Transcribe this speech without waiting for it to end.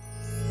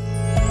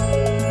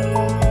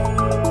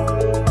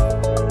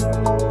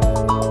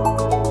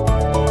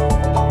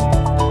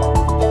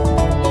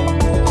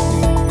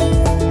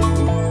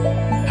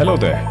Hello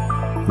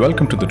there.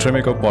 Welcome to the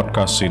Trimeko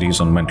podcast series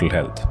on mental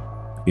health.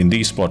 In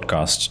these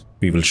podcasts,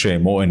 we will share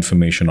more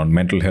information on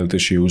mental health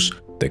issues,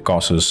 their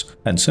causes,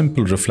 and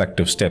simple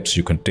reflective steps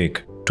you can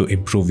take to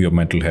improve your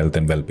mental health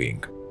and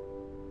well-being.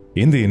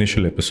 In the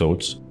initial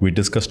episodes, we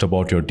discussed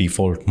about your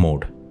default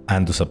mode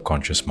and the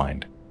subconscious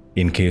mind.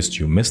 In case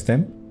you missed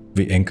them,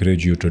 we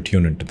encourage you to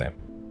tune into them.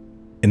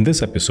 In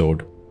this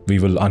episode, we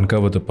will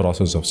uncover the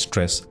process of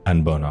stress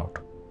and burnout.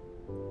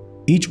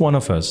 Each one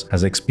of us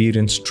has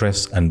experienced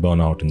stress and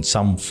burnout in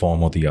some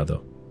form or the other.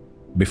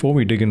 Before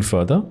we dig in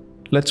further,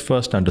 let's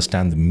first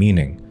understand the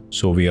meaning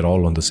so we are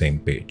all on the same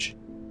page.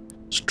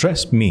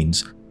 Stress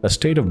means a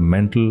state of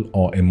mental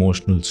or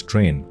emotional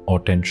strain or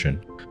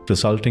tension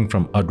resulting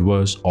from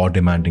adverse or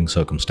demanding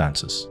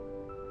circumstances.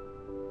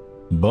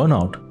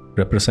 Burnout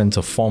represents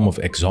a form of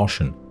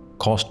exhaustion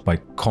caused by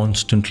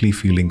constantly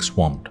feeling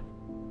swamped.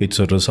 It's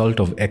a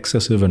result of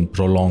excessive and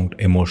prolonged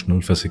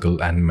emotional,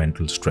 physical, and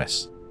mental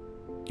stress.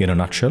 In a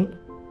nutshell,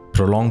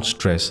 prolonged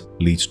stress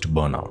leads to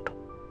burnout.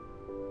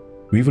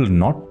 We will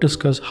not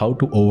discuss how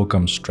to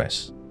overcome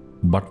stress,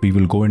 but we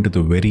will go into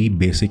the very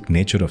basic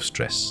nature of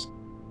stress.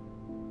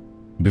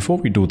 Before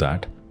we do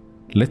that,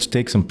 let's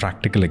take some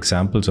practical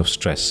examples of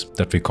stress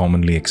that we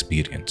commonly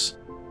experience.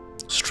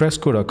 Stress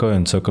could occur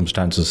in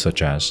circumstances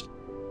such as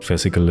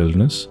physical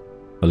illness,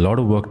 a lot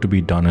of work to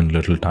be done in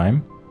little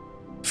time,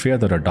 fear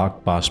that a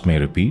dark past may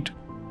repeat,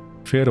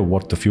 fear of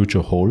what the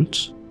future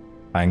holds,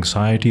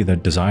 anxiety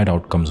that desired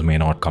outcomes may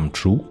not come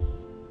true,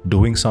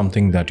 doing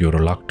something that you're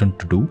reluctant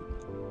to do,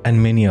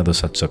 and many other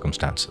such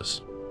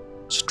circumstances.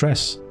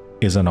 Stress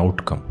is an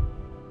outcome.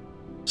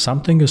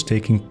 Something is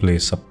taking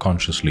place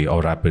subconsciously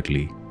or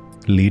rapidly,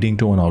 leading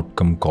to an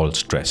outcome called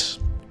stress.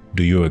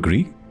 Do you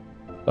agree?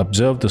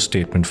 Observe the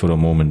statement for a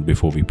moment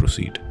before we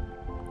proceed.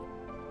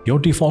 Your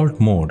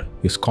default mode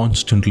is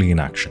constantly in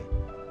action.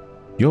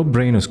 Your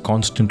brain is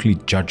constantly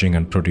judging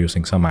and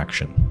producing some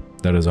action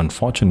that is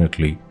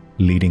unfortunately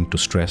leading to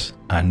stress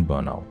and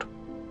burnout.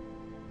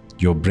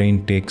 Your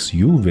brain takes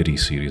you very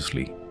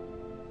seriously.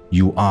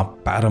 You are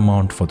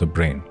paramount for the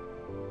brain.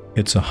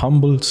 It's a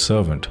humble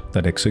servant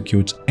that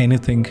executes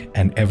anything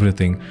and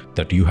everything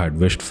that you had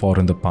wished for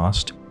in the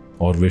past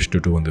or wish to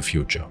do in the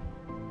future.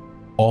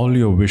 All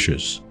your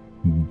wishes,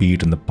 be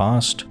it in the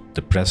past,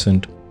 the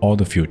present, or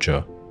the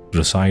future,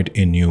 reside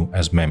in you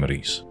as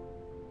memories.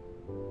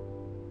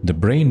 The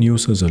brain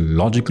uses a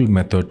logical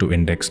method to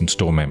index and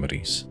store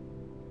memories.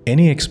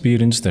 Any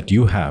experience that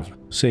you have,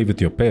 say with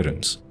your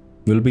parents,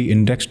 will be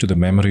indexed to the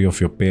memory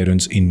of your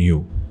parents in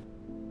you,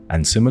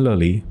 and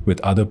similarly with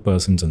other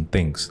persons and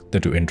things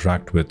that you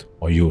interact with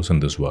or use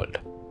in this world.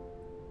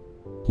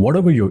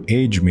 Whatever your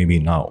age may be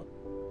now,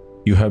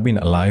 you have been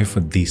alive for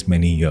these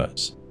many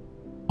years.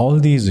 All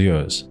these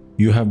years,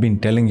 you have been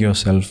telling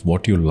yourself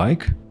what you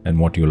like and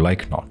what you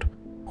like not,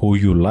 who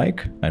you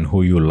like and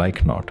who you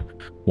like not,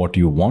 what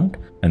you want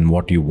and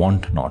what you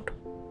want not,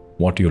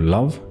 what you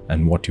love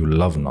and what you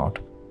love not,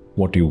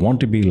 what you want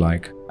to be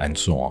like, and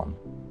so on.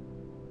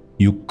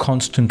 You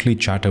constantly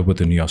chatter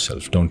within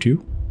yourself, don't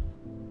you?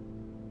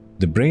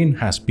 The brain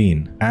has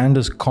been and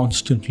is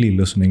constantly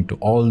listening to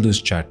all this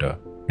chatter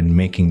and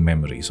making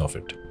memories of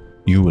it.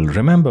 You will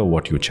remember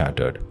what you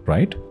chattered,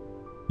 right?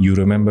 You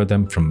remember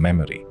them from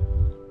memory.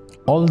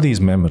 All these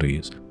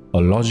memories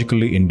are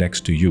logically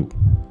indexed to you.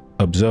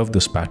 Observe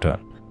this pattern.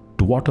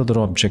 To what other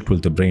object will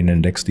the brain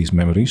index these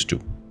memories to?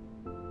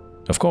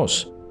 Of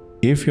course,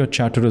 if your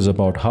chatter is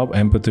about how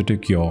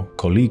empathetic your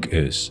colleague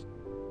is,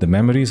 the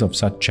memories of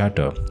such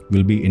chatter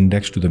will be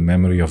indexed to the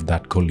memory of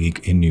that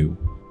colleague in you.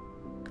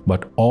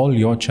 But all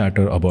your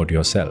chatter about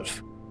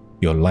yourself,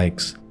 your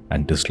likes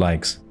and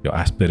dislikes, your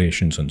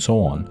aspirations and so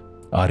on,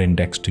 are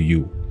indexed to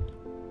you.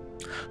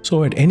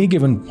 So at any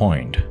given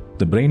point,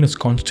 the brain is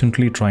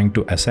constantly trying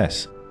to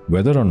assess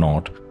whether or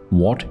not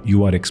what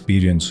you are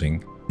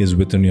experiencing is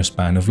within your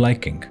span of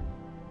liking.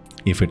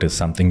 If it is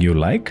something you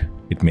like,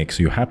 it makes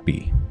you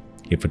happy.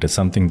 If it is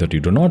something that you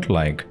do not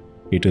like,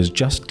 it is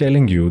just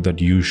telling you that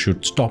you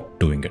should stop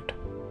doing it.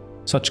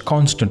 Such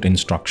constant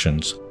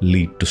instructions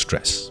lead to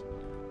stress.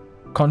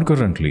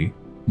 Concurrently,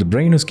 the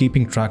brain is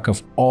keeping track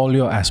of all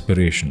your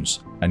aspirations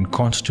and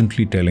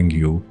constantly telling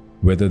you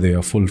whether they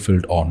are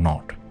fulfilled or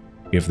not.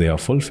 If they are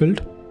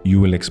fulfilled,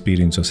 you will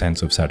experience a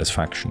sense of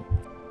satisfaction.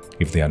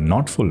 If they are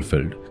not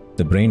fulfilled,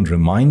 the brain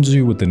reminds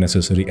you with the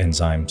necessary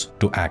enzymes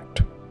to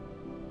act.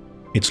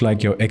 It's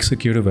like your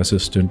executive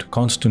assistant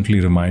constantly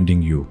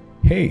reminding you,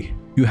 "Hey,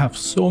 you have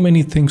so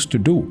many things to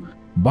do.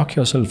 Buck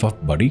yourself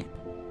up, buddy."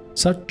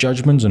 Such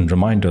judgments and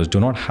reminders do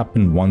not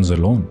happen once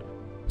alone.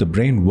 The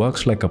brain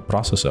works like a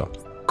processor,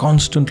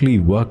 constantly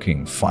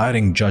working,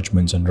 firing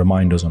judgments and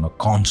reminders on a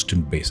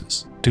constant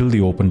basis till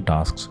the open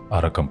tasks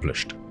are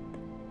accomplished.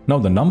 Now,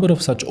 the number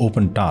of such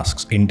open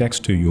tasks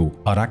indexed to you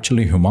are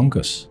actually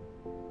humongous.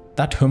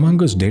 That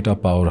humongous data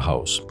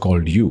powerhouse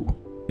called you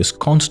is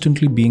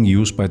constantly being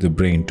used by the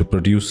brain to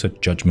produce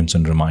such judgments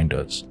and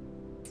reminders.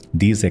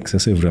 These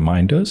excessive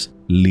reminders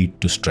lead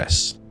to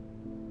stress.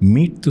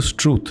 Meet this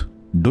truth.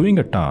 Doing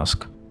a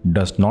task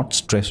does not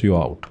stress you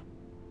out.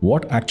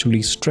 What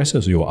actually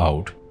stresses you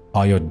out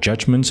are your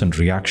judgments and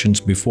reactions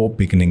before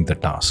beginning the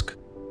task.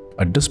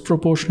 A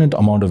disproportionate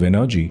amount of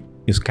energy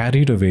is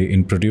carried away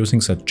in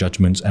producing such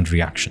judgments and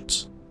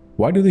reactions.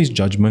 Why do these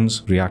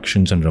judgments,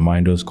 reactions, and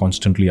reminders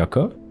constantly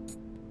occur?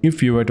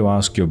 If you were to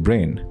ask your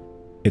brain,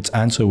 its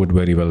answer would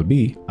very well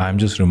be, I'm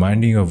just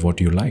reminding you of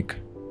what you like.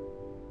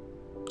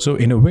 So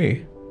in a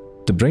way,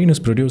 the brain is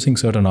producing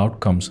certain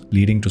outcomes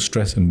leading to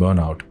stress and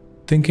burnout,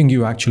 thinking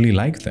you actually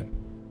like them.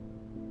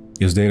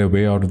 Is there a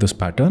way out of this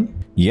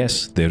pattern?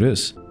 Yes, there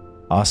is.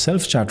 Our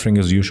self-chattering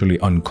is usually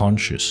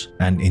unconscious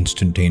and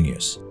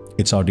instantaneous.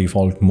 It's our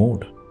default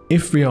mode.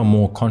 If we are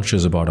more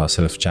conscious about our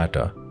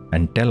self-chatter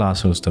and tell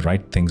ourselves the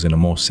right things in a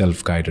more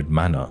self-guided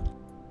manner,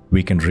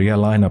 we can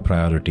realign our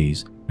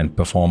priorities and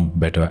perform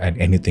better at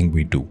anything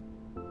we do,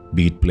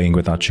 be it playing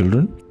with our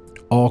children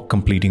or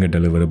completing a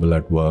deliverable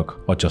at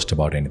work or just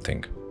about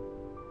anything.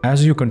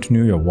 As you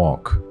continue your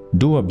walk,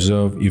 do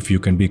observe if you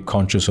can be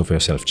conscious of your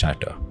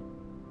self-chatter.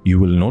 You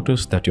will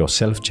notice that your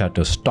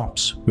self-chatter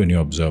stops when you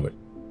observe it.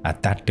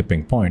 At that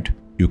tipping point,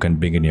 you can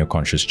begin your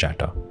conscious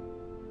chatter.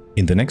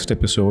 In the next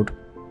episode,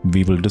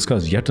 we will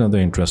discuss yet another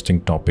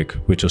interesting topic,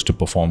 which is to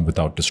perform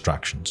without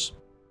distractions.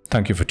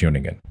 Thank you for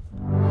tuning in.